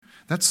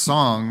That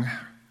song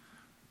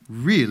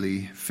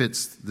really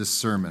fits this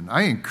sermon.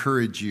 I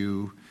encourage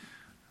you,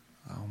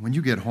 when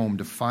you get home,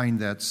 to find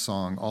that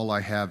song, All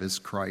I Have is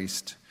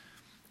Christ,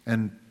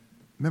 and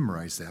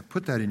memorize that.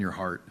 Put that in your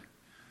heart.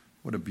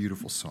 What a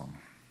beautiful song.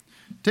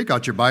 Take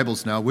out your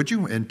Bibles now, would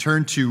you, and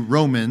turn to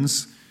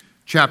Romans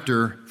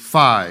chapter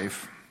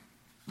 5.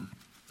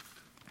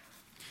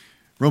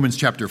 Romans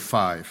chapter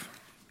 5.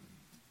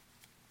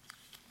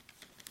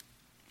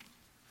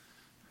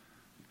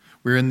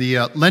 We're in the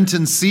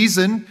Lenten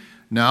season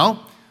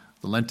now.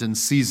 The Lenten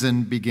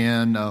season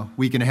began a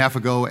week and a half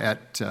ago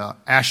at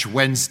Ash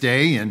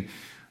Wednesday, and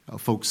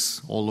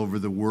folks all over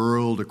the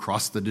world,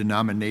 across the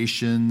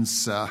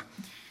denominations,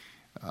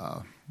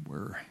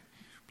 were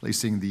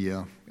placing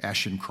the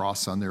ashen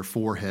cross on their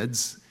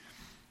foreheads.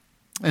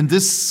 And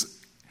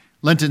this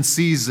Lenten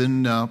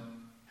season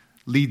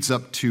leads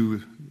up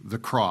to the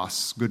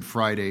cross, Good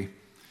Friday.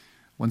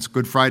 Once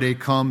Good Friday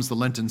comes, the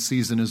Lenten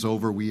season is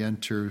over. We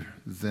enter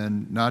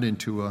then not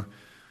into a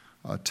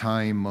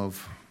time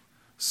of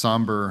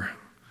somber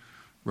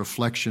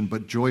reflection,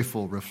 but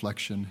joyful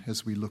reflection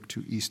as we look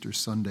to Easter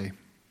Sunday.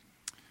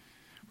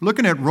 We're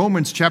looking at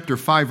Romans chapter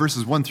 5,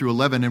 verses 1 through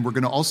 11, and we're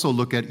going to also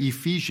look at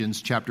Ephesians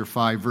chapter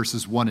 5,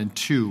 verses 1 and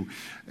 2.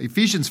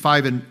 Ephesians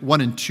 5 and 1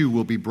 and 2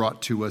 will be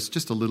brought to us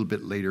just a little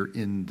bit later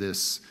in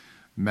this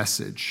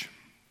message.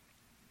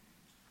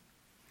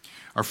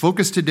 Our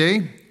focus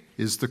today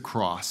is the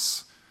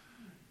cross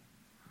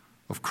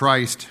of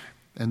Christ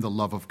and the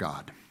love of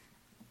God.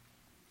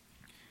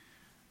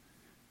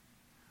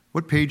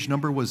 What page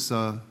number was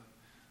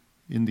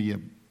in the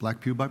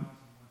Black Pew Bible?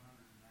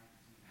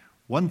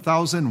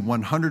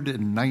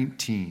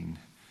 1119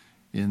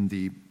 in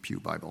the Pew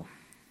Bible.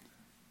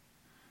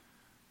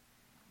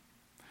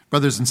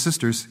 Brothers and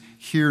sisters,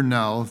 hear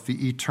now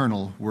the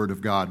eternal word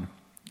of God.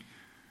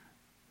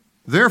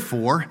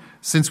 Therefore,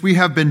 since we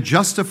have been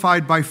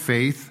justified by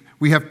faith,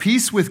 we have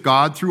peace with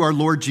God through our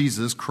Lord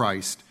Jesus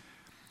Christ.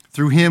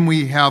 Through him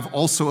we have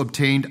also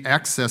obtained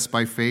access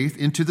by faith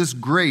into this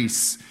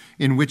grace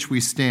in which we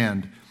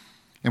stand,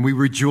 and we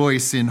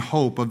rejoice in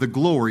hope of the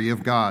glory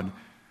of God.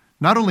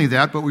 Not only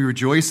that, but we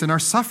rejoice in our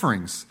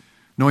sufferings,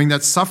 knowing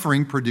that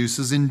suffering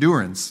produces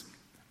endurance,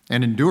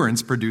 and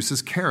endurance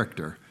produces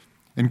character,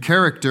 and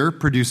character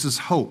produces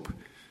hope,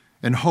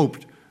 and hope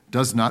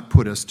does not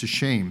put us to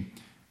shame,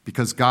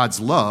 because God's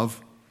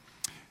love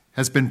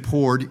has been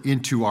poured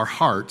into our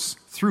hearts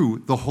through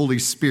the Holy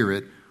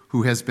Spirit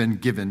who has been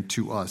given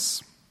to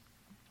us.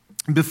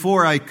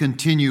 Before I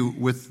continue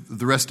with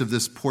the rest of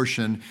this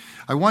portion,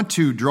 I want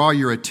to draw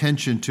your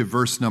attention to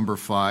verse number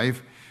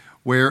 5,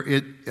 where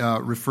it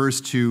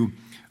refers to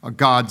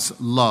God's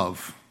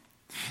love.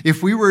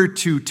 If we were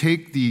to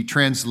take the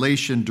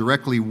translation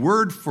directly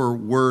word for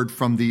word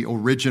from the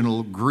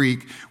original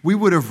Greek, we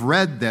would have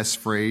read this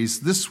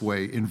phrase this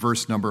way in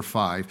verse number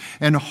 5.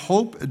 And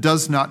hope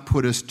does not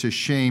put us to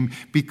shame,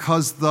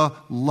 because the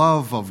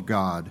love of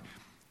God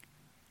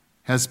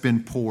has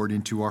been poured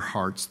into our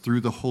hearts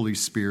through the Holy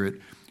Spirit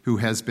who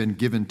has been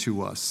given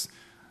to us.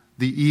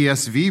 The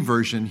ESV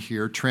version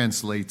here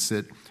translates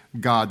it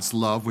God's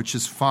love, which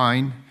is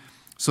fine.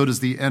 So does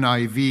the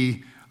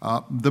NIV.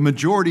 The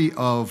majority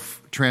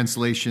of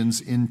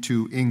translations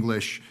into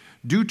English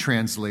do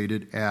translate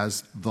it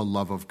as the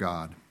love of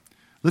God.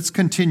 Let's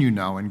continue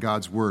now in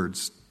God's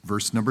words.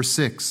 Verse number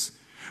 6.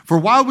 For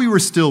while we were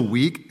still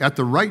weak, at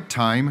the right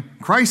time,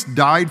 Christ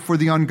died for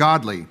the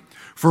ungodly.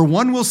 For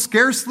one will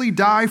scarcely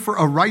die for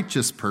a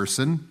righteous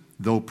person,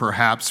 though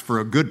perhaps for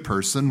a good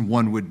person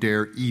one would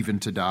dare even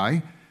to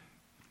die.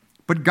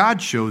 But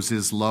God shows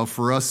his love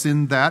for us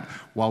in that,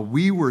 while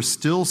we were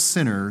still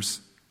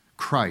sinners,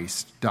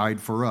 Christ died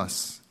for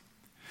us.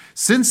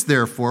 Since,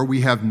 therefore,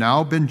 we have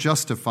now been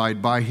justified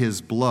by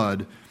his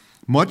blood,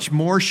 much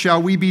more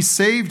shall we be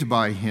saved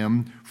by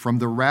him from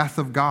the wrath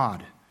of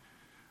God.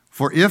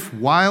 For if,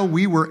 while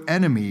we were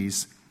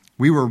enemies,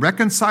 we were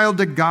reconciled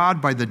to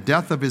God by the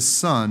death of his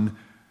Son,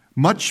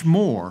 much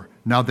more,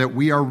 now that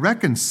we are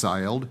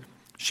reconciled,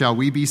 shall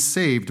we be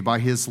saved by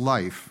his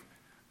life.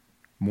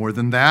 More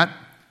than that,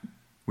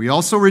 we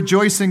also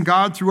rejoice in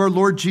God through our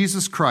Lord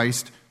Jesus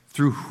Christ,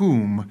 through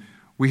whom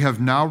we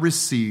have now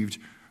received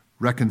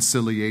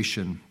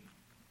reconciliation.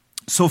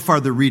 So far,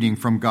 the reading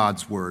from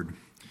God's word.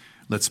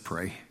 Let's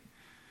pray.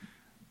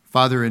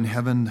 Father in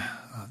heaven,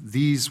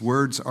 these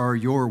words are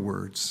your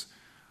words,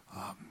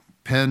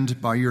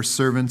 penned by your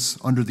servants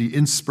under the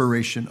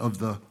inspiration of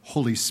the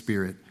Holy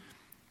Spirit.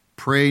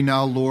 Pray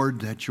now,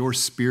 Lord, that your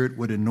Spirit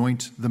would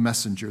anoint the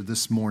messenger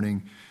this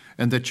morning,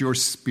 and that your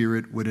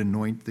Spirit would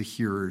anoint the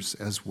hearers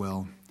as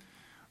well.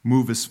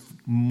 Move us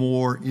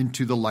more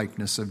into the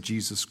likeness of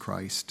Jesus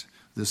Christ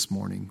this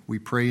morning. We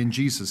pray in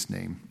Jesus'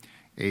 name.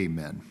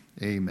 Amen.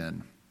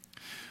 Amen.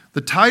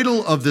 The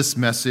title of this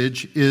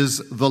message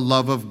is The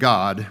Love of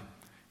God.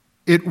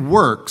 It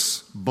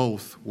works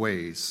both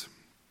ways.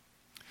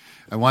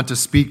 I want to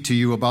speak to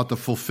you about the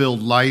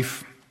fulfilled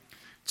life.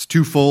 It's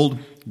twofold.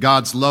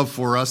 God's love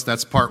for us,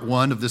 that's part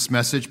one of this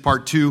message.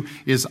 Part two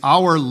is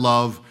our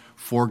love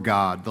for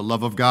God. The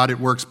love of God, it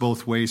works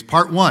both ways.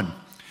 Part one,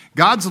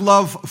 God's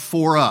love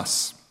for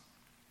us.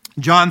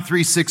 John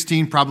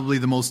 3:16, probably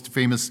the most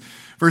famous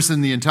verse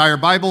in the entire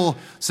Bible,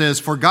 says,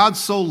 "For God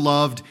so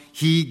loved,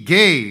 he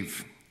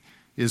gave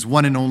his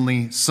one and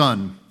only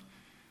Son."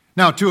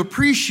 Now, to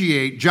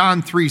appreciate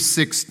John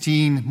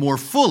 3:16 more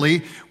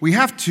fully, we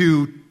have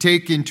to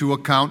take into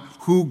account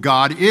who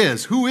God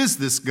is. Who is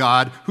this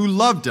God who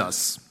loved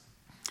us?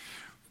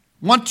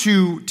 I want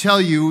to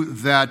tell you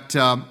that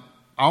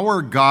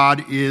our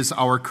God is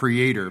our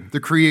creator, the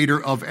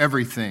creator of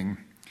everything.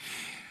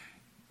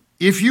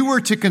 If you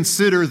were to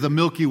consider the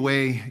Milky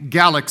Way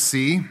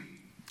galaxy,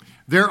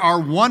 there are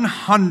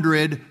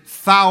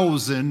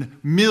 100,000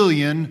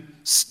 million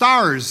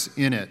stars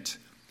in it.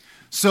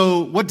 So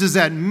what does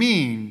that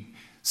mean?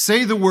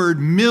 Say the word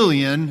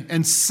million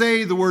and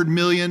say the word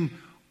million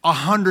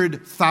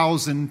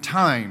 100,000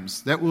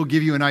 times. That will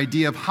give you an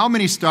idea of how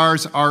many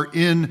stars are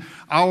in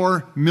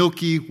our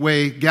Milky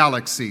Way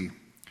galaxy.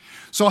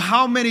 So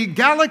how many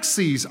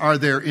galaxies are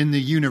there in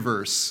the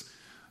universe?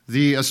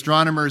 The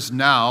astronomers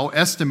now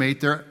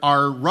estimate there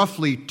are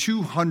roughly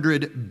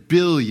 200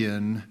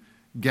 billion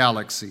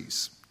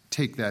galaxies.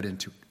 Take that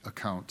into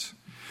account.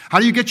 How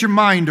do you get your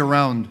mind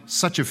around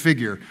such a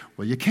figure?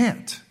 Well, you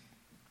can't.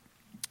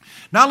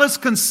 Now let's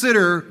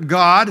consider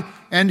God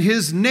and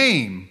his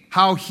name,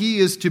 how he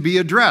is to be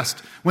addressed.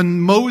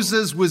 When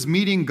Moses was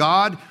meeting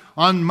God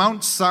on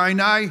Mount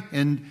Sinai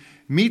and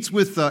meets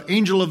with the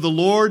angel of the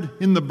Lord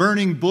in the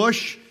burning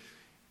bush,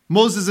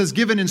 Moses is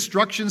given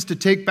instructions to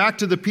take back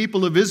to the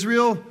people of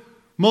Israel.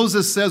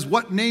 Moses says,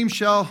 "What name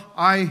shall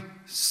I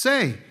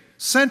say?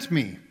 Sent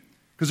me."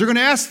 Because they're going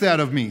to ask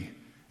that of me.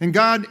 And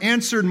God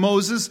answered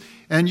Moses,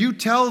 "And you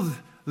tell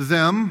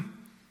them,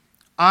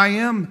 I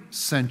am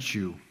sent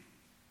you.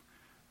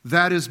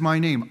 That is my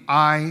name.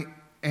 I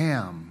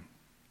am."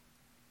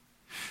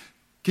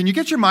 Can you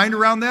get your mind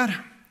around that?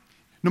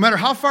 No matter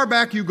how far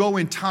back you go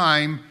in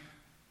time,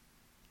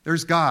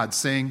 there's God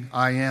saying,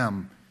 "I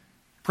am."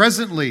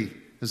 Presently,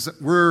 as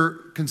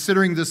we're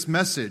considering this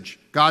message,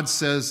 God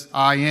says,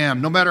 "I am."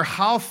 No matter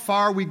how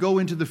far we go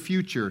into the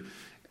future,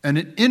 and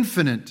an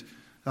infinite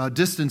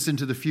distance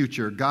into the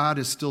future, God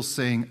is still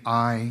saying,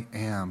 "I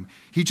am."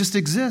 He just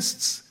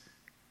exists.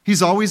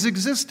 He's always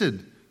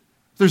existed.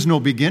 There's no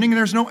beginning and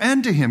there's no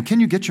end to him. Can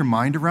you get your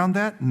mind around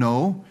that?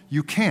 No,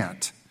 you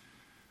can't.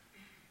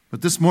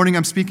 But this morning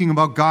I'm speaking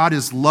about God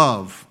is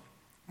love.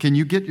 Can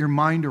you get your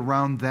mind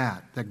around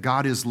that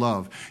God is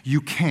love? You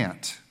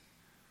can't.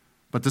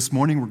 But this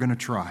morning we're going to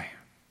try.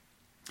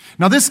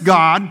 Now this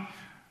God,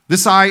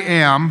 this I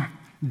am,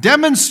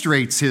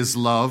 demonstrates his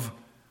love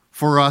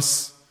for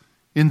us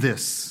in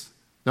this,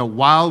 that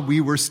while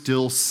we were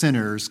still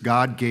sinners,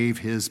 God gave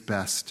his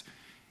best.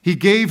 He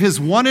gave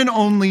his one and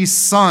only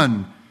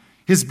Son,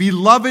 his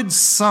beloved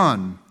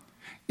Son.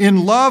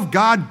 In love,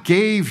 God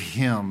gave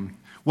him.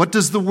 What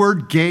does the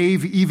word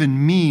 "gave"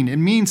 even mean? It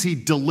means he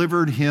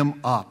delivered him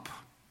up.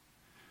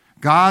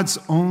 God's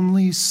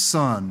only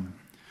Son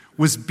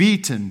was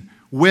beaten,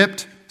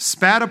 whipped,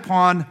 spat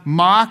upon,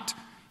 mocked.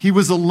 He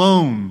was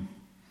alone.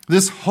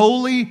 This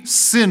holy,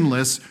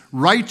 sinless,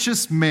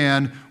 righteous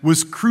man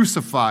was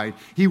crucified.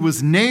 He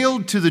was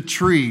nailed to the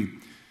tree.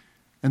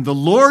 And the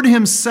Lord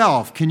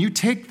himself, can you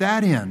take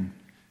that in?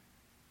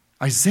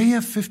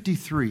 Isaiah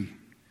 53.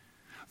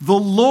 The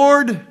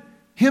Lord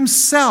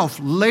himself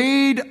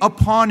laid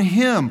upon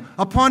him.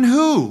 Upon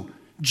who?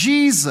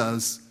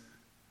 Jesus.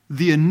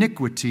 The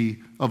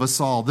iniquity of us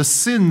all, the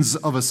sins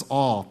of us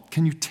all.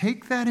 Can you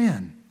take that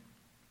in?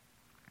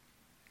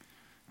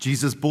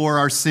 Jesus bore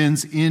our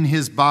sins in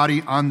his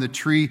body on the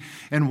tree,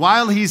 and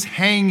while he's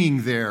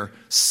hanging there,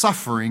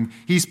 suffering,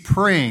 he's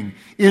praying.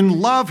 In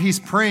love, he's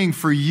praying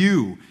for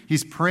you.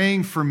 He's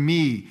praying for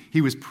me.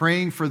 He was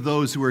praying for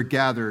those who were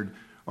gathered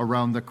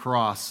around the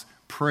cross,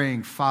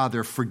 praying,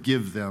 "Father,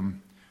 forgive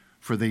them,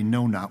 for they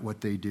know not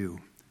what they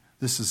do."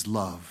 This is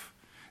love.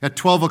 At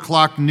 12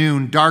 o'clock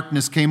noon,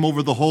 darkness came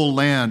over the whole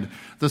land.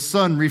 The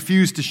sun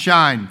refused to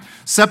shine.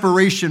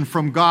 Separation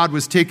from God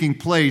was taking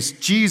place.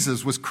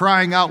 Jesus was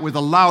crying out with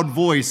a loud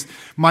voice,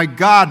 my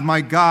God,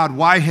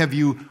 why have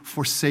you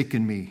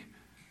forsaken me?"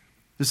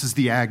 This is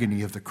the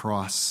agony of the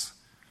cross.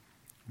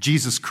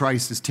 Jesus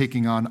Christ is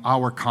taking on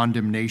our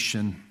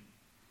condemnation.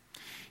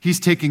 He's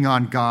taking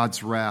on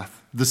God's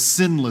wrath. The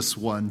sinless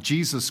one,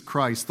 Jesus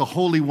Christ, the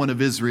Holy One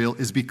of Israel,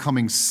 is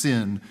becoming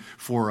sin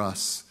for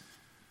us.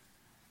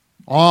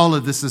 All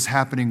of this is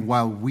happening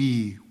while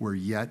we were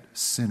yet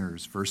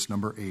sinners, verse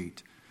number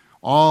 8.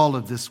 All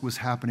of this was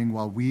happening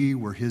while we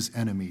were his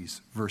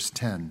enemies, verse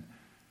 10.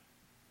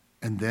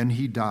 And then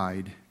he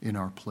died in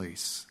our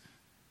place.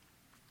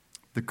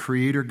 The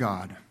Creator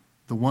God,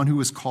 the one who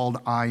is called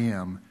I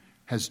Am,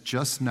 has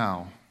just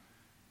now,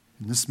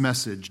 in this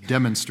message,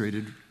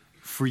 demonstrated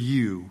for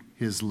you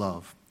his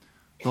love.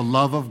 The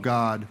love of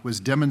God was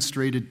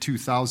demonstrated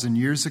 2,000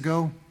 years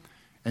ago,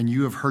 and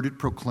you have heard it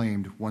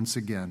proclaimed once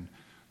again.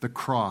 The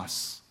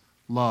cross,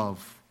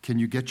 love. Can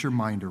you get your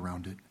mind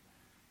around it?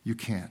 You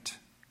can't.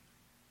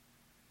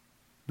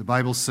 The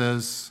Bible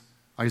says,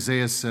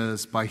 Isaiah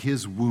says, by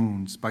his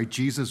wounds, by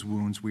Jesus'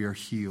 wounds, we are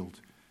healed.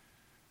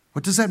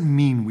 What does that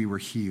mean we were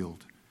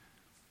healed?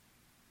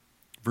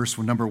 Verse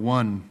number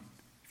 1,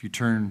 if you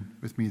turn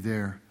with me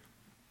there.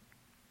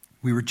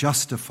 We were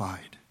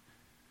justified.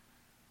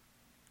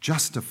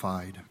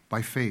 Justified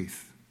by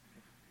faith.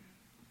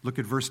 Look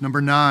at verse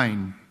number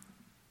 9.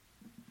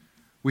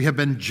 We have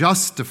been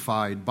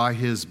justified by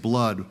his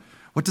blood.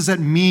 What does that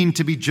mean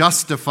to be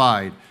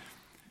justified?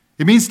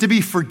 It means to be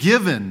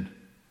forgiven.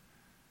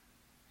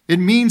 It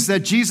means that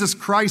Jesus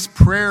Christ's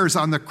prayers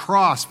on the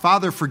cross,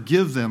 Father,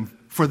 forgive them,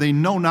 for they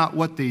know not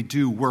what they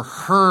do, were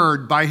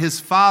heard by his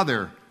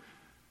Father.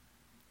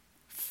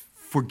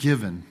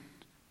 Forgiven,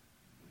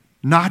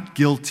 not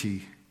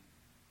guilty,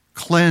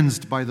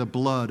 cleansed by the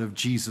blood of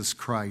Jesus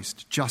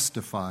Christ,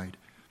 justified.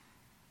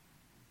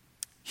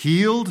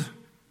 Healed,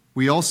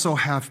 we also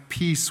have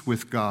peace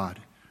with God.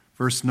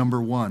 Verse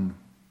number 1.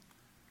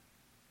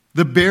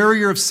 The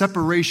barrier of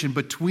separation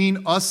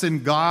between us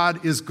and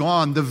God is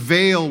gone. The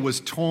veil was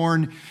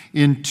torn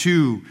in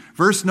two.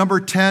 Verse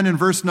number 10 and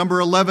verse number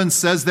 11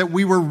 says that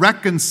we were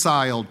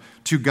reconciled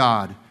to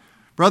God.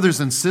 Brothers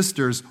and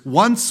sisters,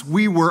 once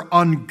we were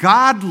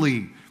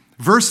ungodly.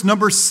 Verse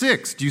number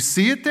 6, do you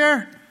see it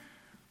there?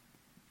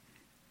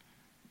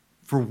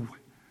 For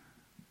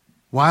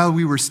while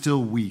we were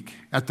still weak,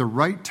 at the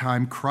right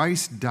time,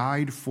 Christ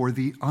died for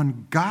the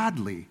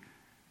ungodly.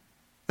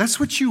 That's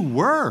what you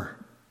were.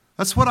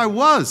 That's what I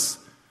was.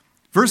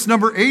 Verse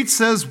number 8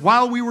 says,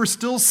 while we were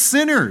still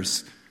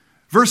sinners.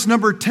 Verse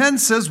number 10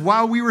 says,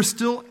 while we were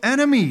still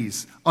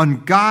enemies,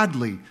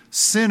 ungodly,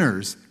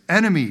 sinners,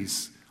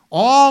 enemies.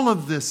 All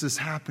of this is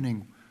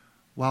happening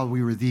while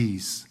we were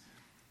these.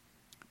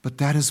 But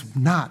that is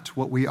not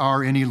what we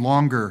are any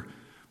longer.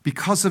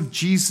 Because of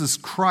Jesus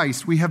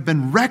Christ, we have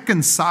been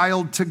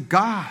reconciled to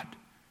God,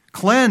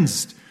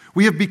 cleansed.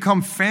 We have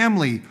become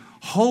family,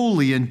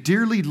 holy and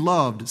dearly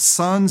loved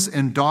sons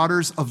and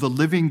daughters of the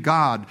living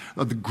God.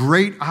 Of the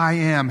great I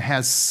Am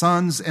has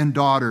sons and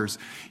daughters.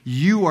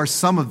 You are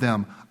some of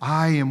them.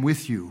 I am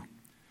with you.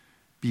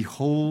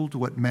 Behold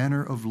what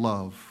manner of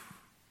love.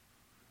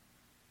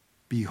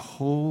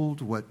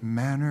 Behold what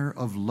manner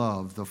of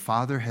love the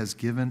Father has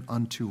given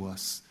unto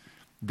us,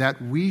 that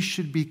we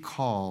should be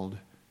called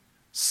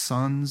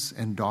sons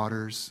and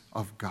daughters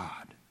of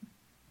God.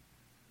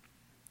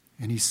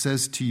 And he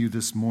says to you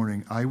this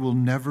morning, I will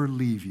never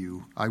leave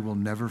you. I will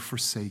never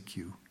forsake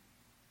you.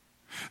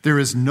 There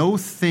is no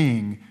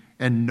thing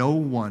and no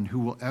one who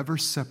will ever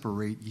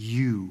separate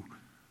you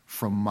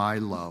from my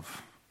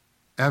love.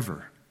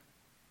 Ever.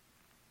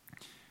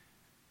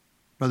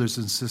 Brothers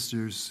and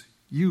sisters,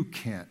 you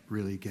can't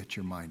really get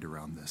your mind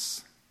around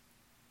this.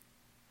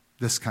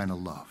 This kind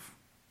of love.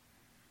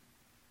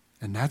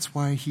 And that's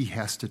why he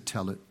has to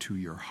tell it to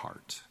your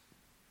heart.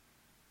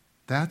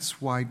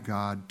 That's why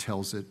God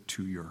tells it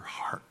to your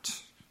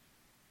heart.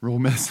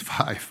 Romans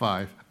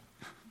 5:5.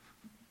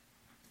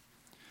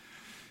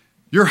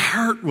 Your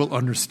heart will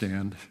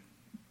understand.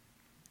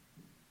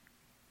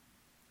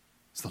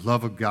 As the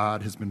love of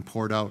God has been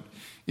poured out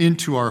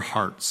into our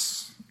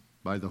hearts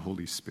by the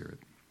Holy Spirit.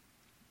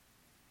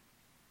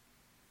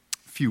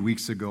 A few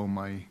weeks ago,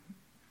 my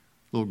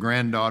little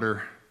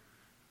granddaughter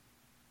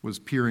was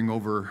peering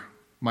over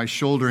my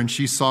shoulder, and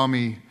she saw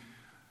me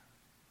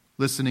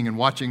listening and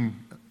watching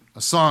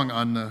a song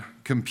on the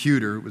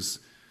computer. It was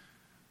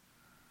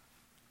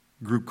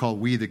a group called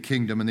We the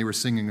Kingdom, and they were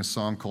singing a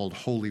song called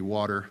Holy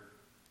Water.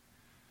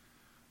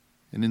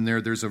 And in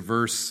there's a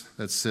verse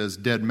that says,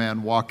 dead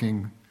man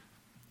walking,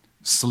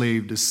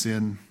 slave to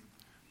sin.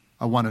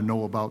 I want to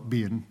know about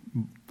being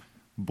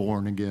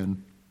born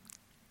again.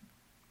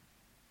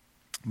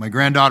 My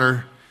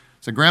granddaughter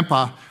said,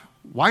 Grandpa,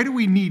 why do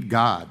we need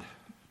God?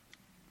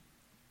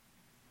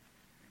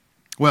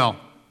 Well,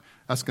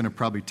 that's going to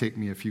probably take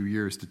me a few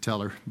years to tell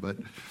her, but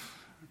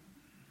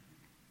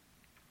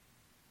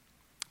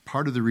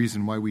part of the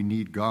reason why we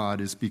need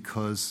God is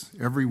because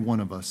every one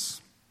of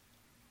us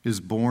is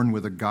born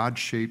with a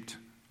God-shaped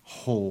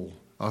hole,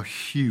 a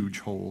huge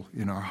hole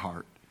in our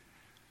heart.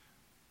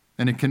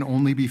 And it can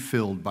only be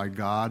filled by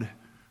God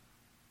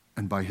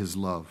and by his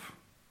love.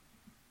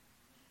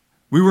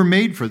 We were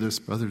made for this,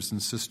 brothers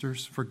and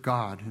sisters, for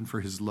God and for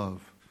his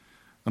love.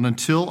 And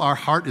until our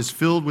heart is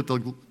filled with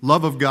the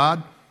love of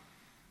God,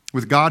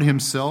 with God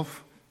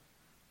himself,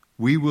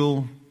 we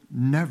will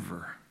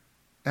never,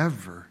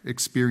 ever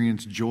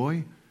experience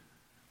joy,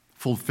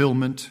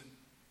 fulfillment,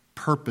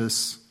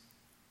 purpose,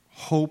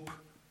 hope,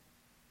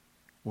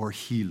 or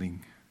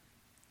healing.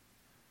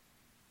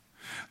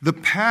 The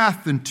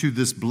path into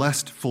this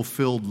blessed,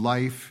 fulfilled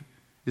life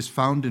is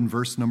found in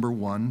verse number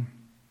 1.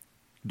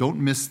 Don't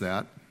miss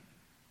that.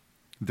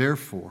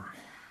 Therefore,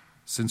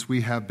 since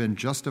we have been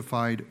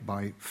justified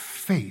by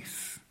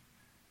faith.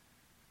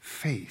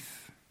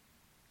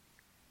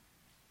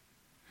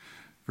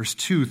 Verse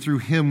 2, through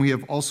him we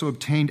have also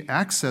obtained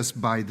access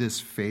by this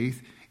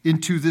faith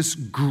into this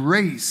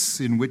grace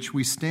in which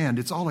we stand.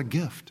 It's all a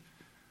gift.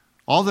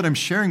 All that I'm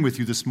sharing with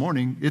you this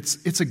morning,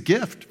 it's a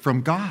gift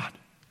from God.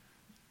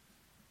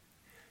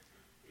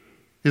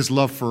 His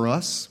love for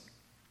us.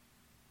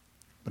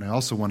 But I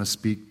also want to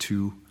speak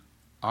to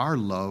our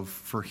love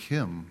for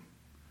him.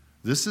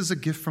 This is a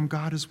gift from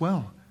God as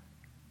well.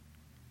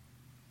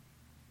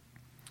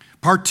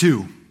 Part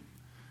 2,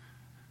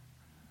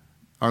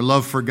 our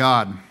love for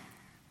God,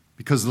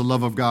 because the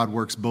love of God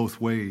works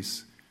both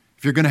ways.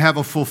 If you're going to have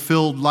a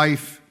fulfilled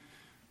life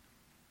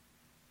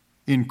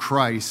in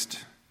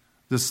Christ,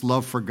 this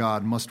love for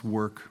God must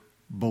work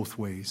both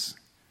ways.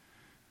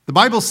 The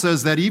Bible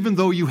says that even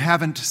though you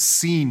haven't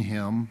seen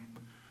him,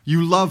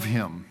 you love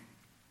him.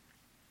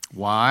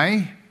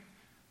 Why?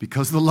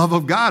 Because the love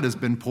of God has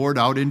been poured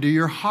out into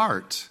your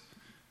heart.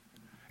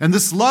 And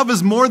this love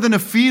is more than a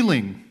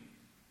feeling.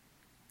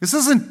 This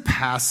isn't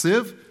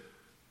passive.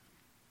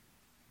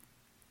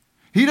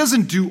 He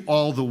doesn't do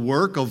all the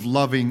work of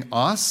loving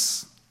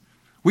us.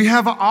 We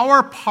have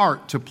our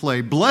part to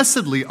play,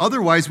 blessedly.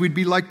 Otherwise, we'd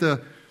be like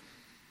the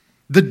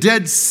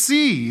Dead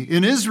Sea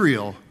in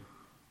Israel,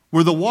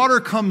 where the water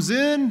comes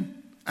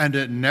in and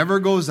it never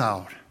goes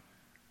out.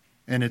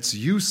 And it's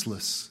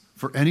useless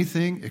for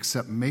anything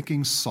except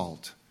making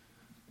salt.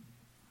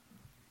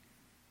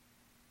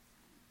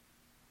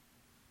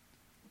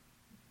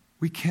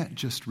 We can't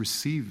just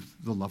receive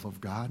the love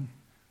of God.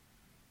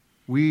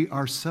 We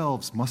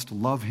ourselves must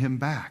love him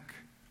back.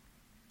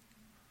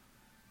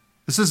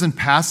 This isn't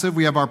passive.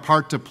 We have our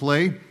part to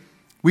play.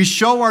 We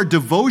show our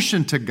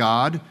devotion to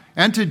God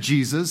and to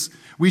Jesus.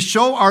 We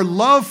show our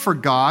love for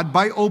God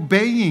by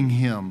obeying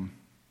him,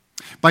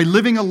 by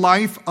living a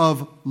life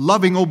of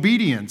loving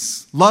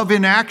obedience, love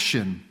in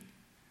action.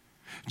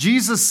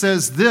 Jesus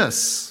says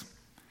this,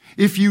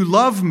 "If you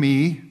love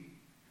me,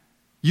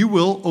 you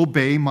will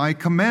obey my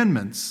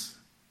commandments."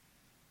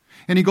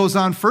 And he goes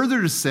on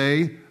further to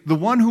say, the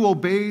one who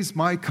obeys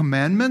my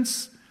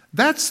commandments,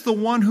 that's the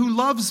one who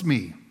loves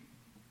me.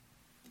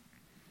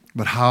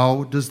 But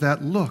how does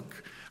that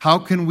look? How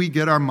can we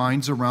get our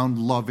minds around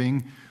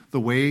loving the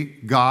way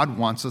God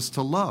wants us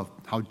to love,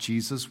 how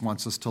Jesus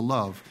wants us to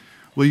love?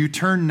 Will you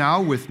turn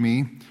now with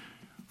me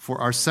for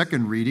our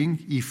second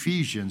reading,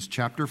 Ephesians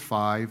chapter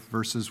 5,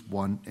 verses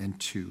 1 and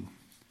 2.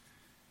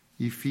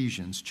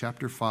 Ephesians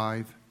chapter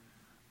 5,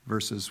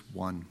 verses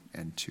 1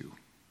 and 2.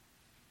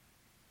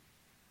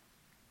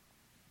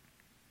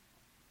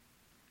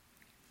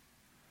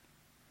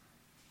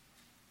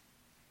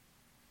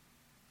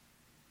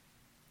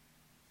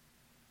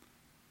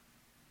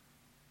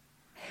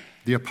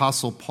 The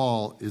Apostle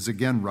Paul is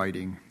again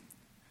writing.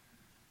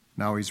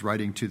 Now he's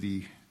writing to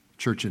the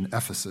church in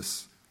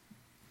Ephesus.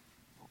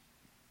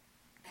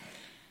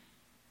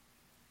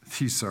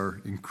 These are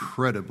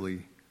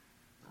incredibly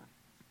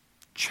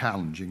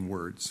challenging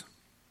words.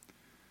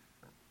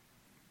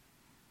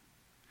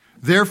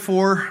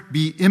 Therefore,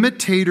 be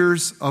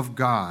imitators of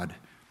God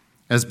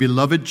as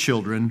beloved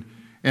children,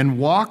 and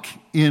walk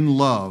in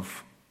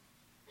love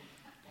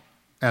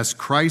as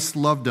Christ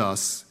loved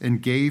us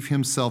and gave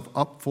himself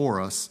up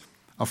for us,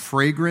 a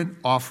fragrant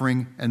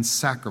offering and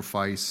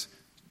sacrifice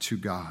to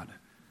God.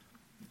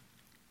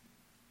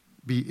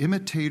 Be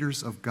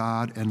imitators of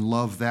God and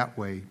love that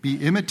way. Be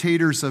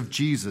imitators of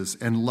Jesus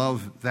and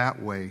love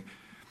that way.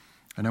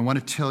 And I want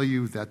to tell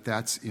you that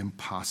that's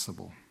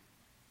impossible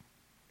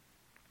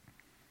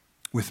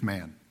with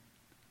man.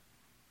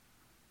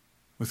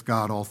 With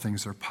God, all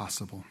things are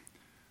possible.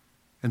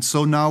 And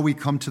so now we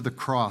come to the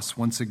cross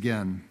once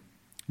again.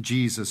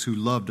 Jesus, who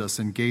loved us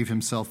and gave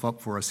himself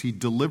up for us, he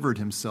delivered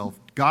himself.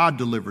 God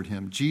delivered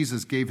him.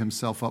 Jesus gave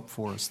himself up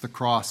for us. The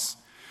cross.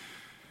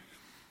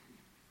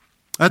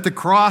 At the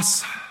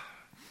cross,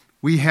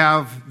 we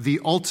have the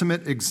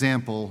ultimate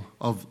example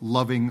of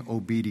loving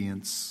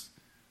obedience.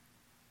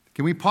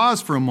 Can we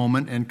pause for a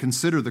moment and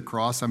consider the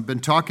cross? I've been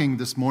talking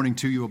this morning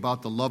to you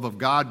about the love of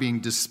God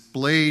being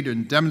displayed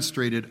and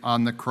demonstrated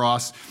on the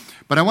cross.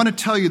 But I want to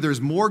tell you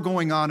there's more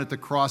going on at the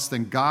cross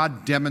than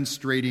God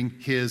demonstrating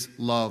his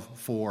love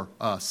for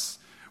us.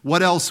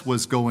 What else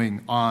was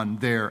going on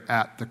there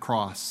at the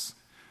cross?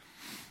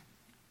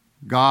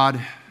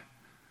 God,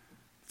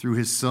 through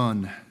his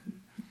Son,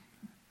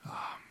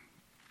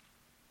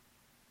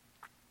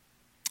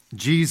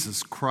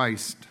 Jesus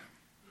Christ,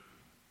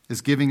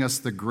 is giving us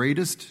the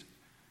greatest,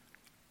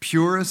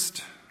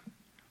 purest,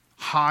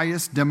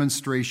 highest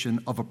demonstration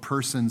of a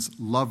person's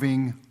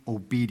loving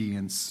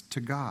obedience to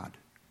God.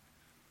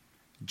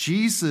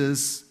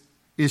 Jesus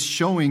is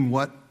showing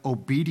what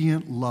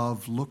obedient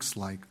love looks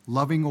like,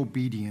 loving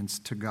obedience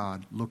to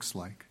God looks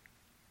like.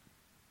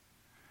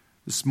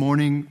 This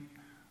morning,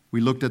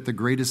 we looked at the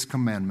greatest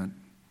commandment.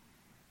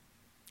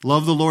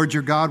 Love the Lord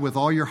your God with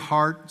all your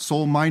heart,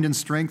 soul, mind, and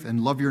strength,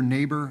 and love your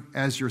neighbor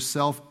as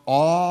yourself.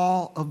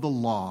 All of the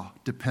law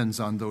depends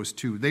on those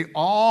two.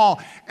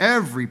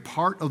 Every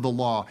part of the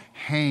law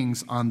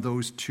hangs on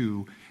those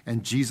two,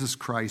 and Jesus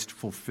Christ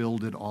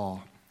fulfilled it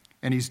all.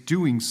 And he's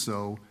doing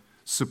so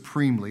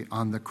supremely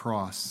on the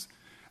cross.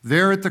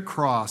 There at the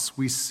cross,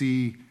 we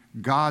see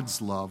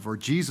God's love, or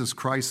Jesus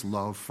Christ's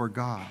love for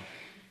God.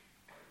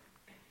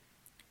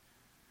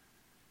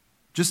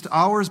 Just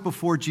hours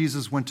before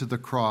Jesus went to the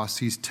cross,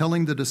 he's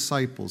telling the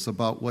disciples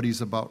about what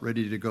he's about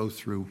ready to go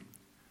through.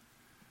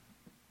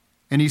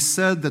 And he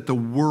said that the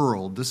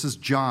world, this is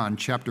John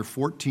chapter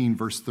 14,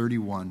 verse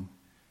 31.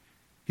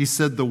 He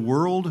said, the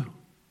world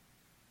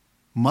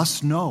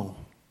must know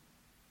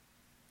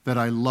that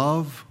I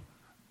love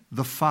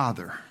the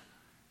Father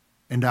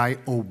and I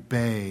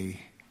obey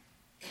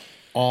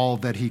all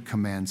that he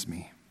commands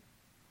me.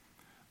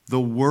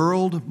 The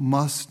world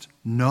must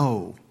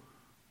know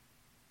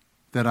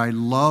that I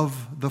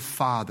love the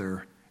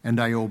Father and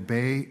I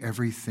obey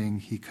everything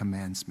he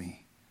commands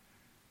me.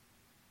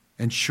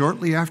 And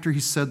shortly after he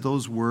said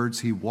those words,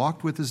 he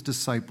walked with his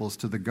disciples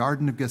to the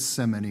Garden of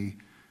Gethsemane,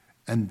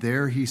 and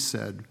there he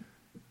said,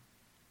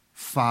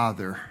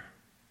 Father,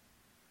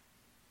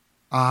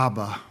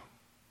 Abba,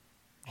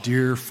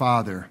 dear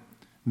Father,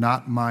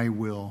 not my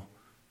will,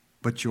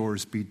 but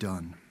yours be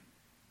done.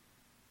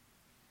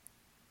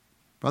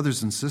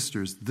 Brothers and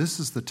sisters, this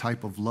is the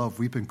type of love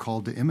we've been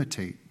called to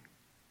imitate.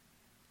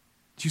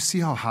 Do you see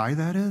how high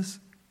that is?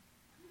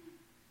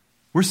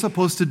 We're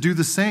supposed to do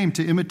the same,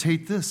 to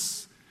imitate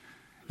this.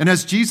 And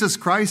as Jesus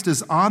Christ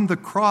is on the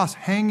cross,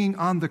 hanging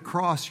on the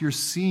cross, you're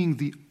seeing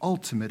the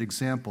ultimate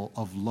example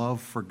of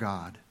love for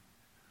God,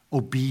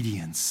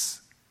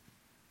 obedience.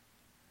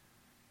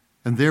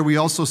 And there we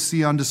also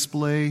see on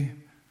display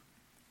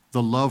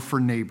the love for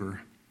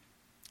neighbor.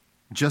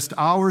 Just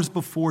hours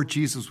before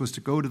Jesus was to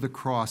go to the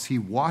cross, he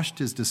washed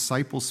his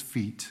disciples'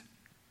 feet.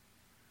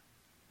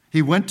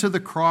 He went to the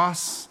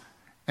cross,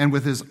 and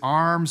with his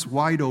arms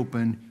wide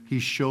open, he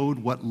showed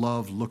what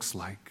love looks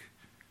like.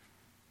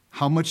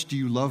 How much do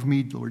you love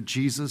me, Lord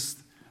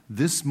Jesus?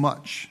 This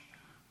much,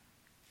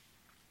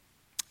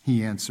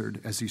 he answered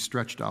as he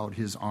stretched out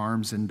his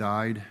arms and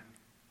died.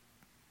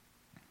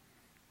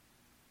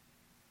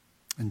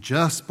 And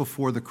just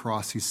before the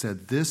cross, he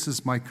said, this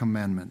is my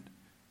commandment.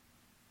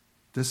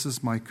 This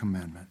is my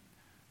commandment,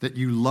 that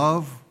you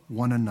love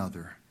one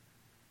another.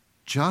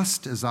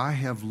 Just as I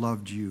have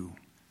loved you,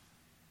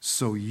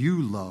 so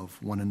you love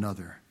one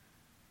another.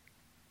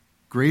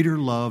 Greater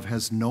love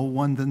has no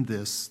one than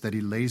this, that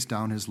he lays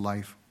down his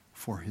life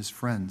for his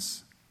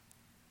friends.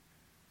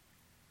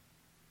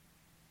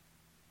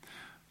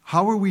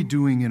 How are we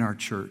doing in our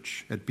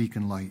church at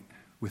Beacon Light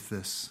with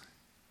this?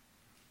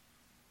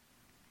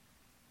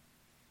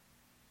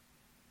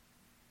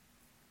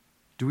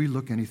 Do we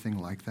look anything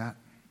like that?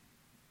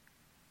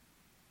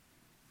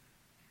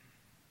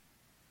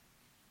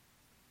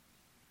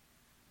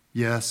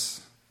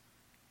 Yes.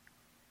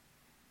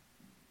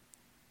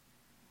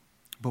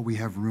 But we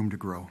have room to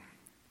grow.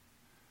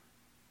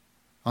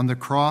 On the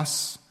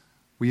cross,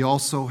 we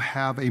also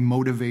have a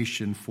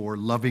motivation for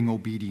loving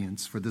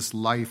obedience, for this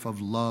life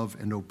of love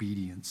and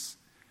obedience.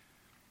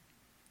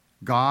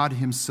 God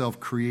himself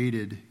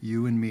created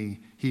you and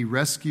me. He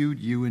rescued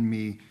you and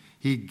me.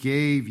 He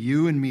gave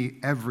you and me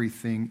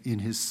everything in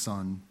his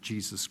Son,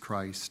 Jesus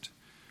Christ.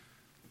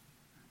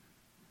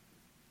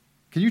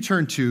 Can you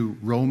turn to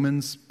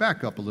Romans?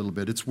 Back up a little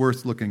bit. It's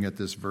worth looking at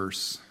this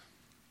verse.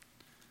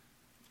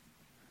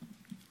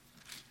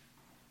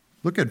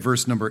 Look at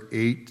verse number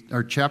 8,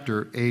 or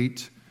chapter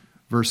 8,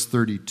 verse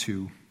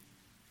 32.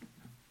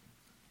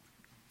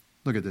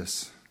 Look at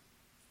this.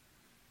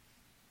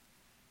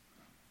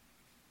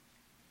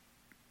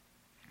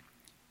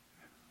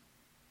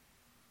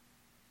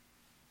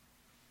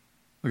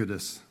 Look at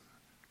this.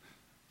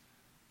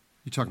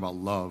 You talk about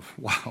love.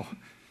 Wow.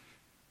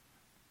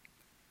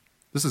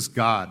 This is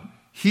God.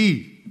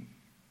 He,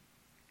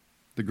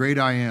 the great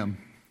I am,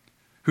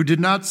 who did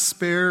not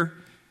spare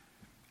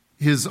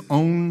his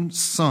own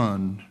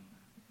Son,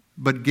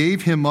 but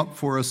gave him up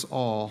for us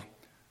all,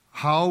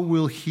 how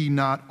will he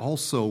not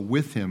also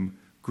with him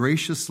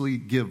graciously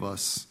give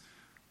us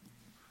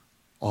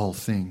all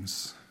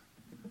things?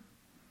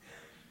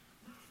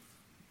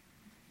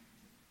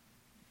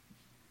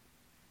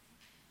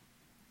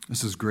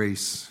 This is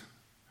grace.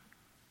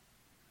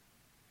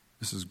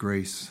 This is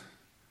grace.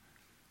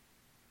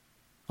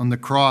 On the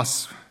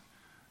cross,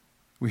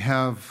 we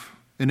have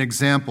an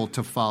example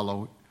to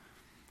follow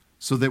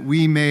so that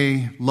we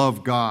may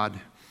love God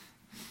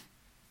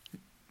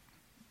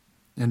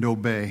and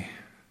obey.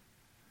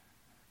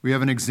 We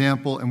have an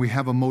example and we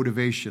have a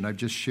motivation. I've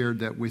just shared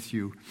that with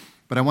you.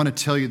 But I want to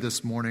tell you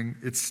this morning,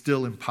 it's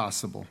still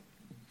impossible.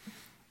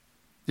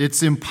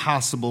 It's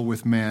impossible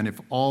with man if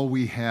all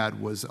we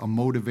had was a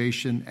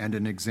motivation and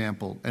an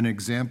example and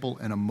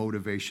a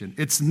motivation.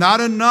 It's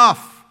not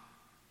enough.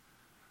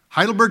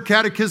 Heidelberg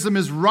Catechism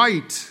is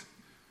right.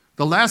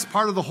 The last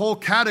part of the whole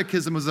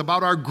catechism is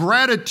about our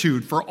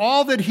gratitude for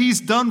all that he's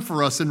done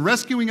for us in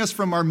rescuing us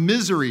from our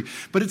misery.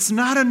 But it's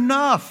not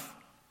enough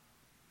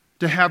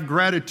to have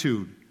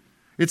gratitude.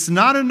 It's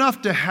not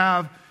enough to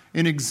have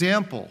an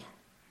example.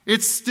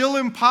 It's still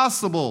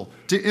impossible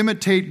to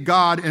imitate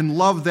God and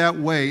love that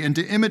way, and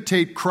to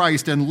imitate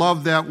Christ and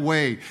love that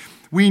way.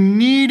 We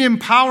need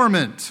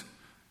empowerment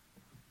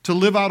to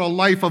live out a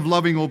life of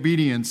loving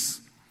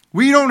obedience.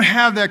 We don't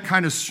have that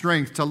kind of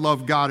strength to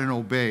love God and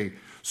obey.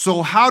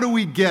 So how do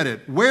we get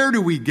it? Where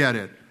do we get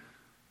it?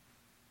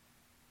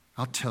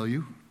 I'll tell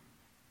you.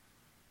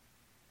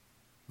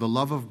 The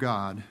love of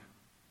God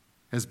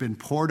has been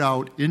poured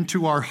out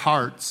into our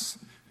hearts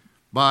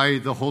by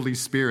the Holy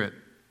Spirit,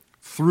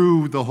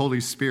 through the Holy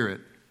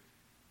Spirit.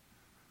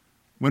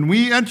 When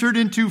we entered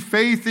into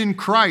faith in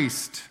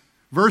Christ,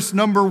 verse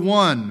number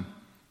 1,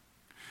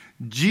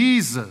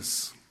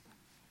 Jesus,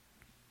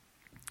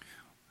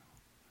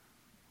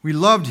 we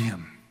loved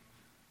him,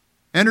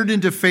 entered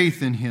into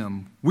faith in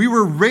him. We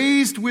were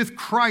raised with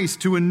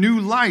Christ to a new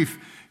life.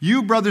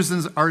 You, brothers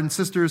and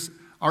sisters,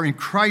 are in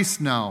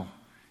Christ now,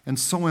 and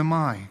so am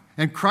I.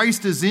 And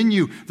Christ is in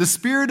you. The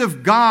Spirit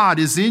of God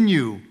is in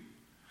you.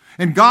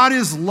 And God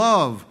is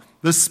love.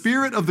 The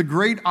Spirit of the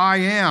great I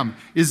Am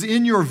is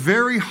in your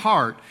very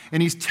heart,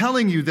 and he's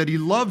telling you that he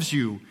loves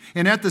you.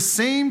 And at the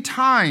same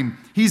time,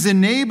 he's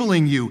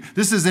enabling you.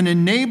 This is an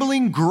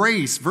enabling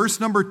grace. Verse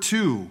number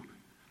 2.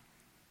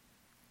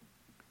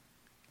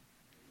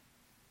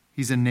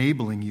 He's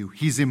enabling you.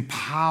 He's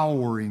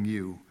empowering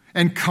you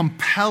and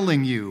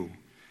compelling you.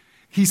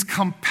 He's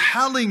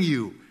compelling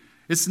you.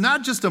 It's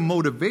not just a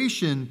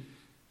motivation.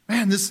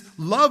 Man, this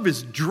love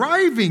is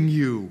driving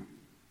you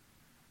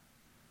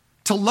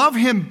to love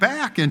him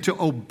back and to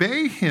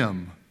obey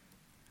him.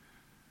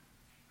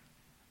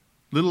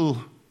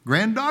 Little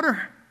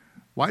granddaughter,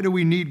 why do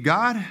we need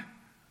God?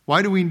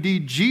 Why do we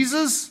need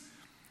Jesus?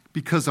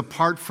 Because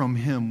apart from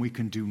him, we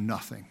can do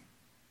nothing.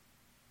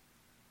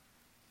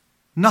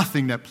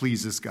 Nothing that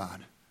pleases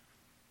God.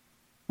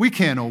 We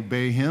can't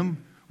obey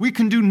him. We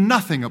can do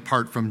nothing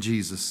apart from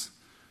Jesus,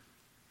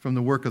 from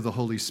the work of the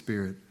Holy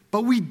Spirit.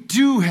 But we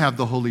do have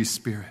the Holy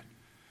Spirit.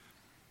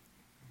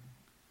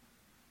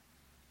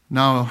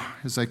 Now,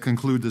 as I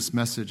conclude this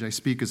message, I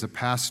speak as a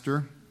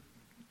pastor.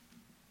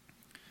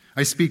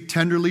 I speak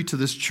tenderly to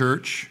this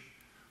church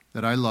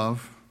that I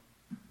love.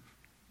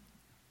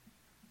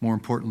 More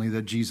importantly,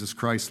 that Jesus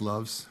Christ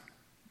loves.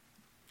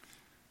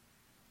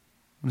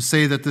 I'm going to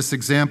say that this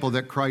example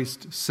that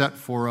Christ set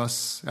for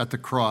us at the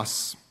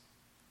cross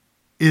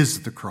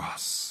is the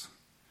cross.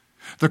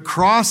 The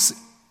cross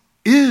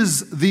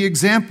is the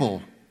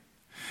example.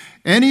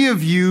 Any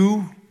of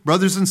you,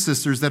 brothers and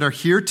sisters, that are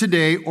here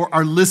today or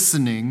are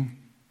listening,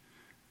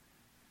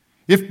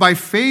 if by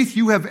faith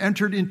you have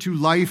entered into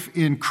life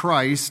in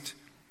Christ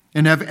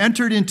and have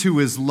entered into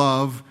his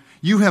love,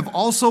 you have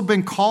also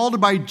been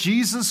called by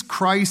Jesus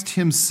Christ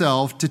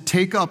himself to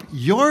take up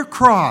your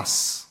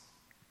cross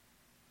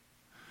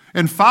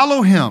and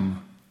follow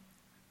him.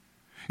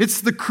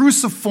 It's the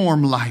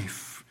cruciform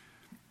life.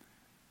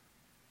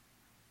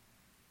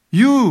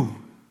 You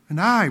and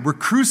I were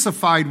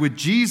crucified with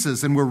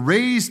Jesus and were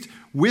raised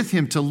with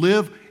him to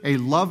live a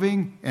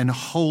loving and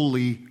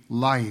holy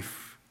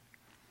life.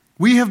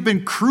 We have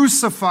been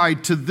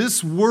crucified to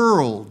this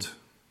world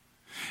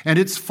and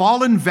its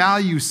fallen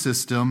value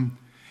system,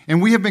 and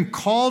we have been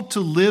called to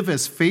live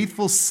as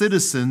faithful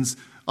citizens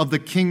of the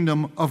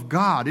kingdom of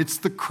God. It's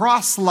the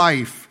cross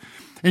life,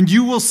 and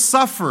you will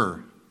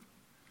suffer.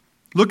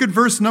 Look at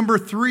verse number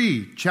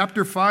 3,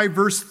 chapter 5,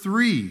 verse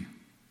 3.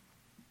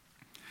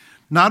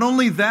 Not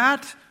only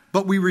that,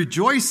 but we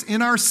rejoice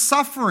in our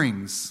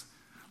sufferings.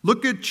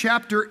 Look at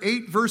chapter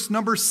 8, verse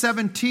number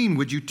 17.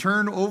 Would you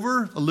turn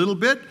over a little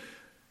bit?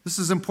 This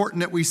is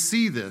important that we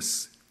see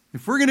this.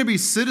 If we're going to be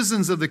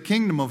citizens of the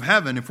kingdom of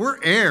heaven, if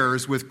we're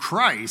heirs with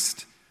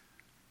Christ,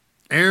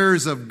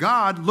 heirs of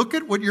God, look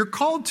at what you're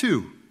called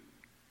to.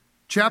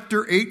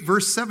 Chapter 8,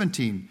 verse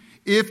 17.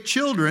 If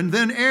children,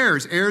 then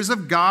heirs, heirs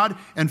of God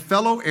and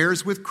fellow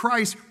heirs with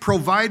Christ,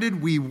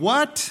 provided we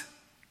what?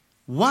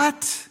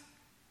 What?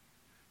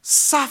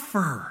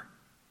 Suffer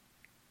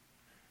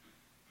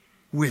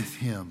with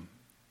him,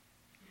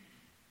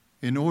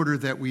 in order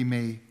that we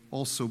may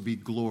also be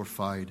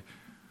glorified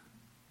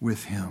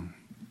with him.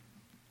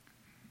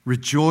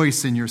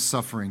 Rejoice in your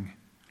suffering.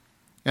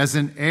 As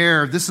an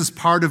heir, this is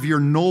part of your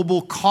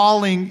noble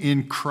calling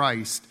in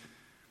Christ.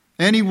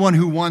 Anyone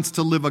who wants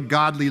to live a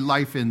godly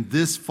life in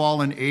this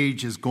fallen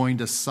age is going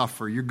to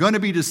suffer. You're going to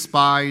be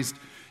despised.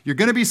 You're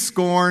going to be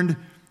scorned.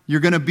 You're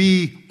going to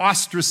be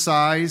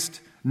ostracized,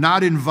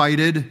 not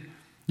invited.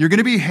 You're going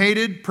to be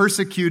hated,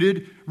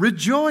 persecuted.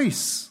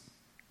 Rejoice,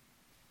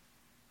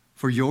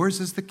 for yours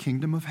is the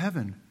kingdom of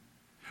heaven.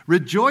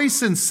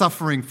 Rejoice in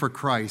suffering for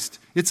Christ.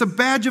 It's a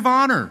badge of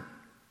honor.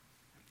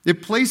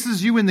 It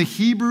places you in the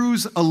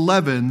Hebrews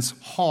 11's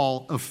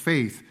hall of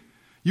faith.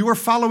 You are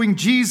following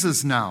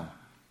Jesus now.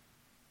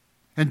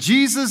 And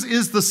Jesus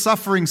is the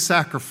suffering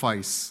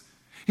sacrifice.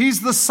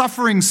 He's the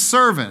suffering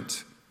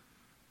servant.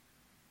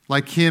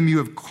 Like him, you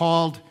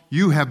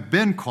have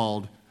been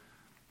called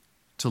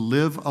to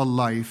live a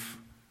life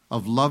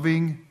of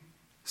loving,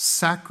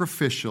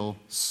 sacrificial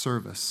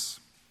service.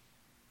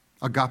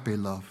 Agape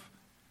love.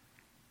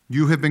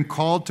 You have been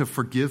called to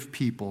forgive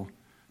people,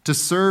 to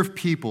serve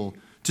people,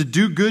 to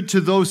do good to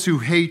those who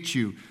hate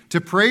you,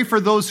 to pray for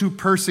those who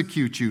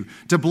persecute you,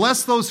 to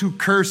bless those who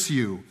curse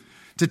you,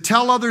 to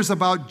tell others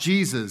about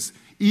Jesus,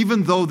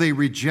 even though they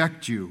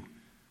reject you.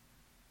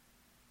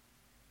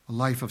 A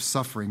life of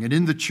suffering. And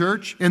in the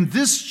church, in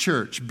this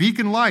church,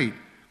 Beacon Light,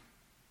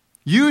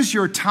 use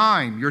your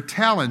time, your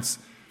talents,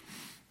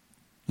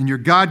 and your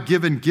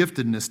God-given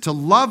giftedness to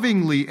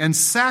lovingly and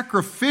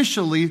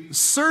sacrificially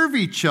serve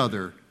each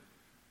other.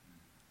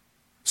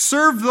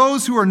 Serve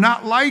those who are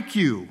not like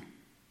you.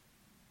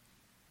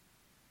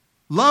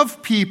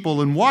 Love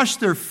people and wash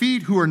their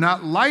feet who are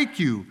not like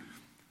you.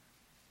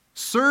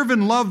 Serve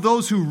and love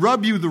those who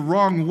rub you the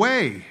wrong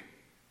way.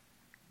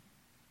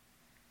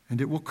 And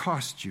it will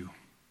cost you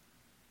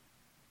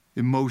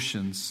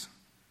emotions,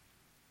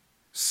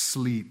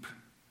 sleep,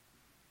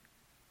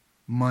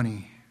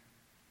 money.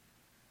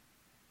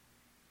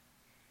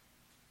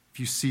 If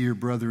you see your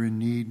brother in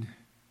need,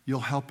 you'll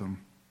help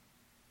him.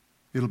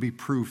 It'll be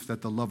proof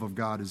that the love of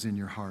God is in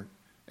your heart,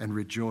 and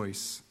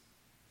rejoice.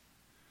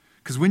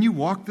 Because when you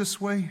walk this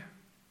way,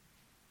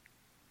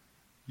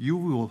 you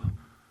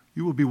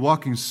will be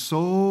walking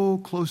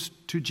so close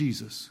to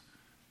Jesus,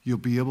 you'll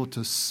be able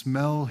to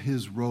smell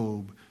his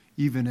robe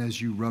even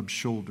as you rub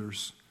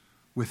shoulders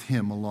with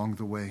him along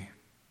the way.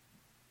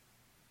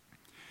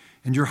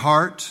 And your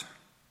heart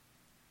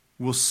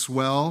will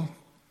swell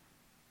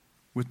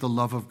with the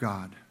love of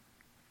God,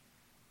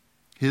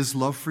 his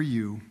love for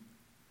you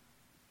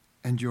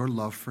and your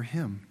love for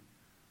him.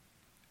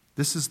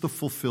 This is the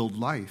fulfilled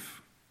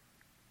life.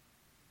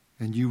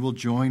 And you will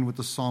join with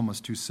the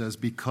psalmist who says,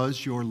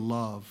 because your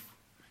love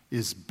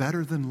is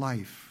better than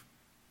life,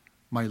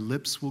 my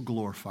lips will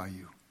glorify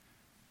you.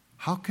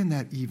 How can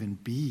that even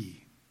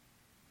be?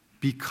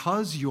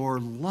 Because your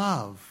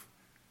love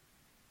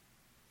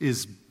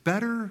is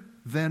better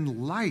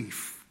than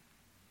life.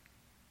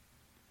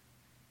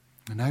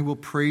 And I will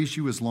praise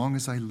you as long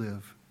as I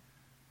live.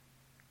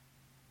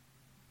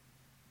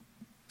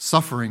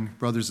 Suffering,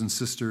 brothers and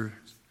sisters,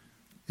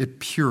 it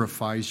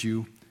purifies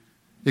you.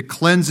 It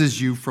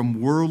cleanses you from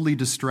worldly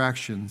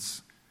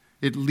distractions.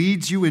 It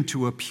leads you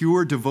into a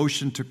pure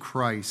devotion to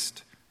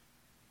Christ.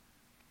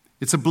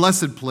 It's a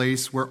blessed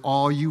place where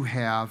all you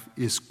have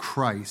is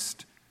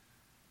Christ.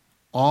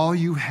 All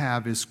you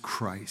have is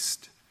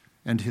Christ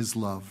and his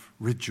love.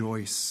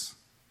 Rejoice.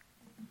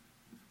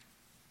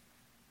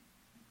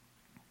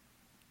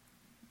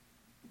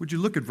 Would you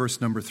look at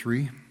verse number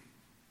 3?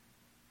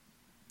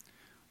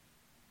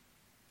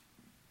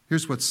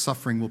 Here's what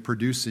suffering will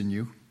produce in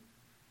you.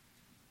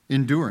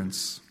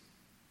 Endurance.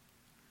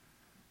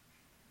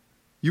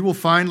 You will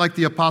find, like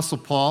the Apostle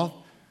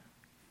Paul,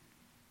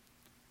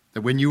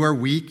 that when you are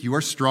weak, you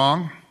are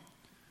strong.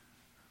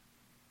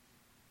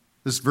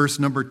 This verse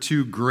number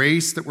 2,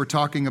 grace that we're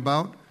talking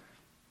about,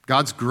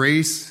 God's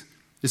grace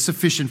is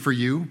sufficient for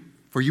you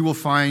will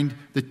find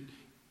that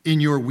in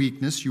your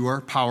weakness you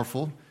are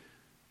powerful.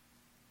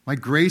 My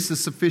grace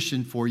is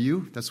sufficient for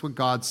you. That's what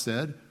God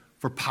said.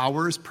 For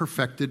power is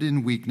perfected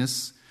in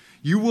weakness.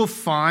 You will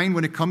find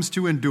when it comes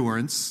to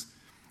endurance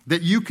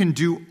that you can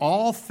do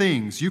all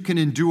things. You can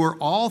endure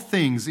all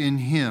things in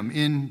him,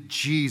 in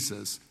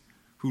Jesus,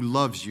 who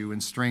loves you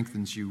and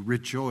strengthens you.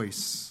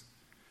 Rejoice.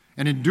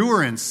 And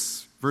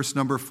endurance, verse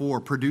number 4,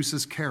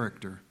 produces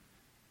character.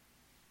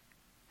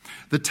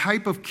 The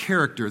type of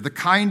character, the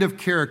kind of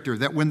character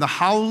that when the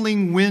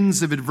howling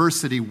winds of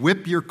adversity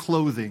whip your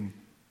clothing,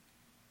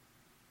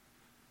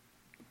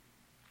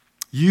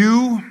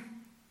 you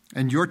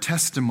and your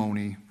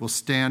testimony will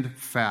stand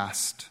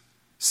fast,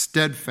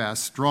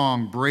 steadfast,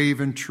 strong,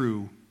 brave, and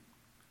true.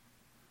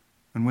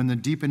 And when the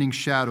deepening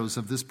shadows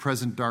of this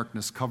present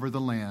darkness cover the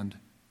land,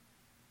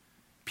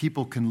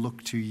 people can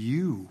look to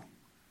you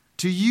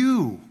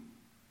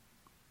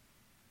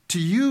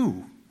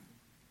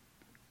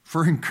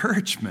for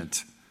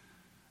encouragement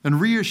and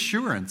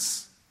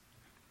reassurance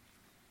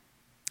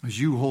as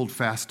you hold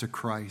fast to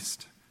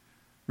Christ,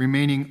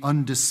 remaining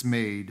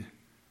undismayed,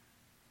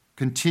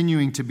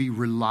 continuing to be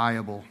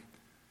reliable,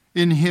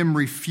 in him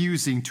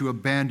refusing to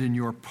abandon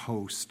your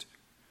post,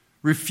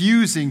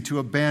 refusing to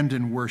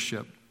abandon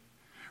worship,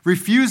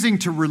 refusing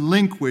to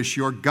relinquish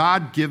your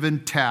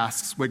God-given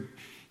tasks, what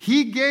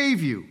he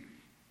gave you,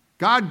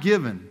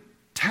 God-given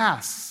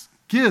tasks,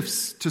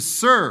 gifts to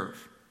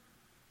serve.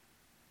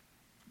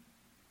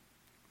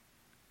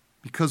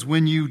 Because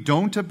when you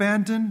don't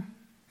abandon,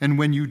 and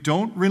when you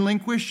don't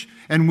relinquish,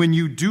 and when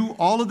you do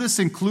all of this,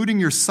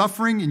 including your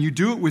suffering, and you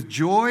do it with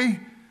joy,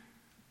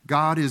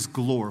 God is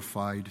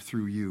glorified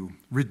through you.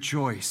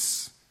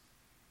 Rejoice.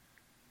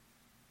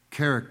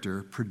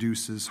 Character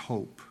produces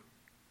hope.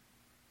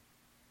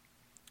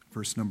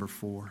 Verse number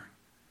 4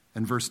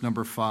 and verse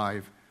number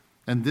 5.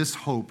 And this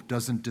hope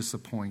doesn't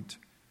disappoint.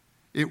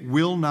 It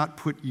will not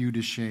put you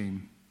to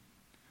shame.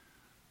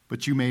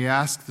 But you may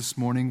ask this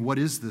morning, what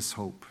is this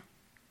hope?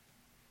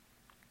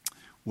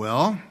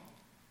 Well,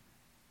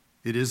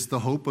 it is the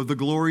hope of the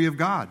glory of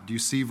God. Do you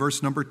see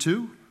verse number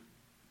 2?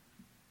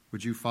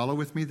 Would you follow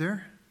with me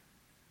there?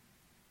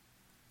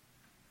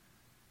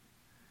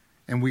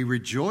 And we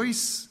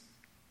rejoice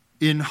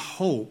in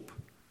hope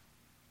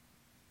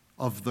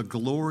of the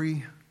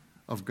glory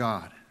of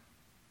God.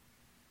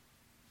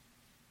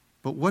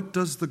 But what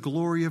does the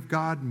glory of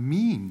God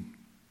mean?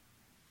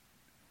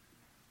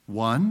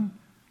 One,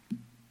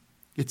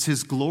 it's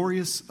his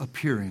glorious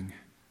appearing.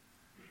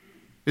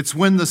 It's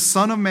when the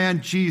Son of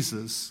Man,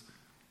 Jesus,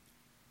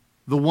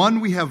 the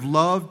one we have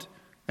loved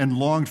and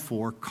longed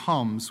for,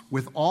 comes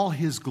with all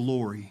his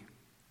glory.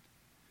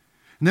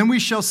 And then we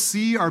shall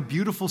see our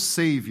beautiful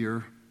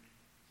Savior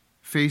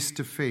face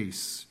to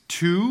face.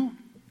 2,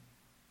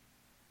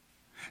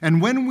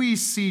 and when we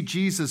see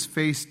Jesus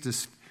face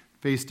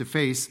to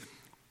face,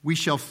 we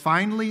shall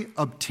finally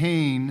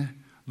obtain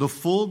the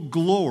full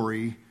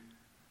glory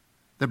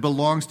that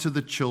belongs to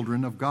the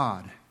children of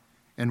God.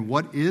 And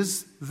what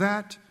is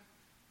that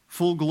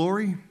full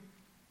glory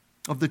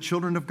of the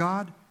children of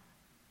God?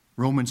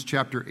 Romans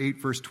chapter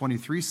 8, verse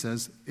 23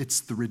 says, it's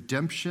the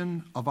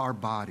redemption of our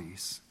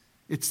bodies.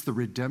 It's the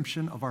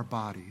redemption of our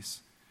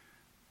bodies.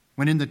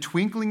 When in the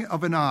twinkling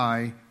of an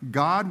eye,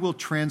 God will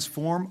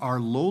transform our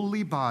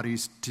lowly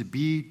bodies to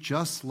be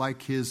just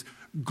like his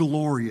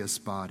glorious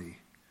body.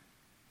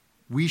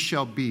 We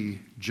shall be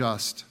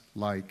just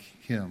like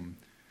him.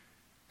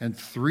 And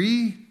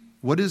 3,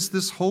 what is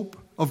this hope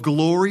of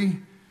glory?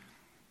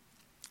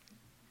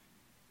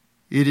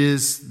 It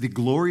is the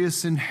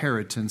glorious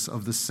inheritance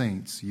of the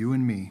saints, you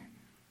and me,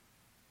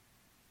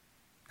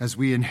 as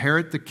we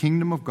inherit the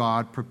kingdom of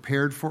God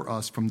prepared for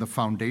us from the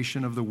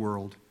foundation of the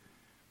world.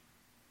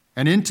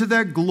 And into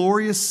that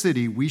glorious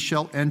city we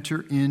shall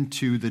enter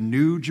into the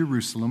new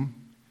Jerusalem,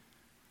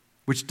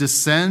 which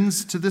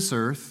descends to this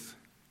earth.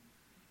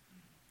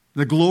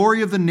 The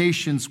glory of the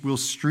nations will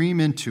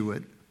stream into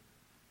it,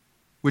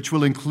 which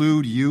will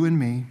include you and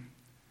me.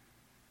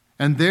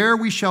 And there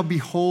we shall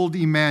behold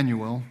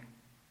Emmanuel,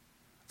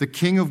 the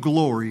King of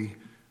glory,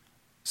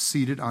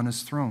 seated on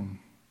his throne.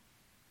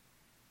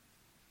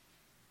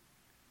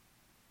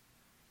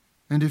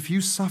 And if you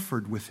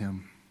suffered with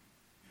him,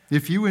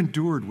 if you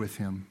endured with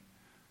him,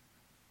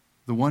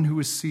 the one who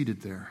is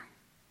seated there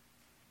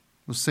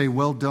will say,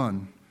 well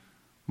done,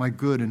 my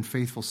good and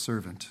faithful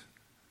servant.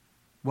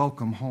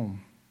 Welcome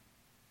home.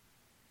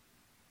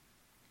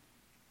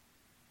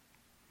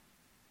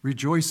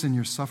 Rejoice in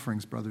your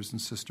sufferings, brothers and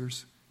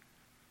sisters.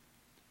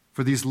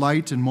 For these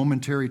light and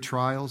momentary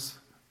trials,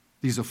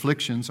 these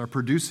afflictions are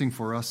producing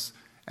for us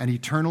an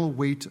eternal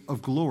weight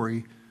of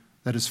glory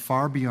that is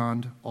far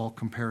beyond all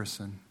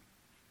comparison.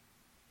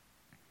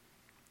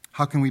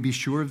 How can we be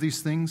sure of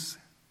these things?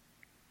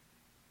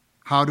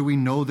 How do we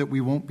know that we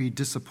won't be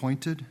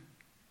disappointed?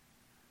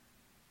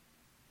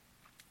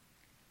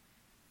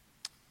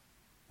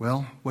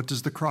 Well, what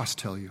does the cross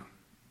tell you?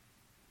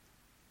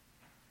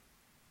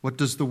 What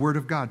does the Word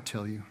of God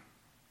tell you?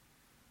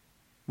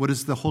 What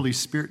is the Holy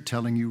Spirit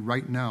telling you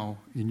right now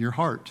in your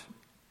heart?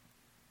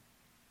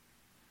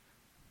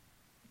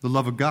 The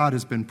love of God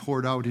has been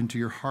poured out into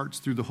your hearts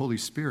through the Holy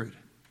Spirit.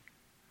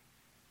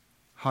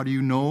 How do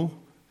you know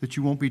that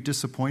you won't be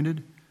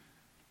disappointed?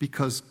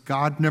 Because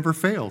God never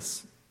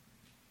fails.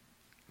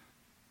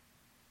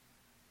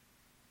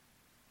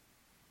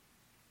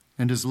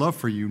 And his love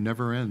for you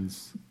never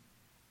ends.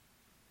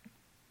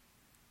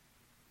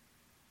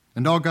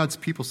 And all God's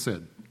people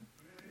said,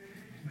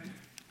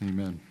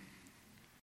 Amen.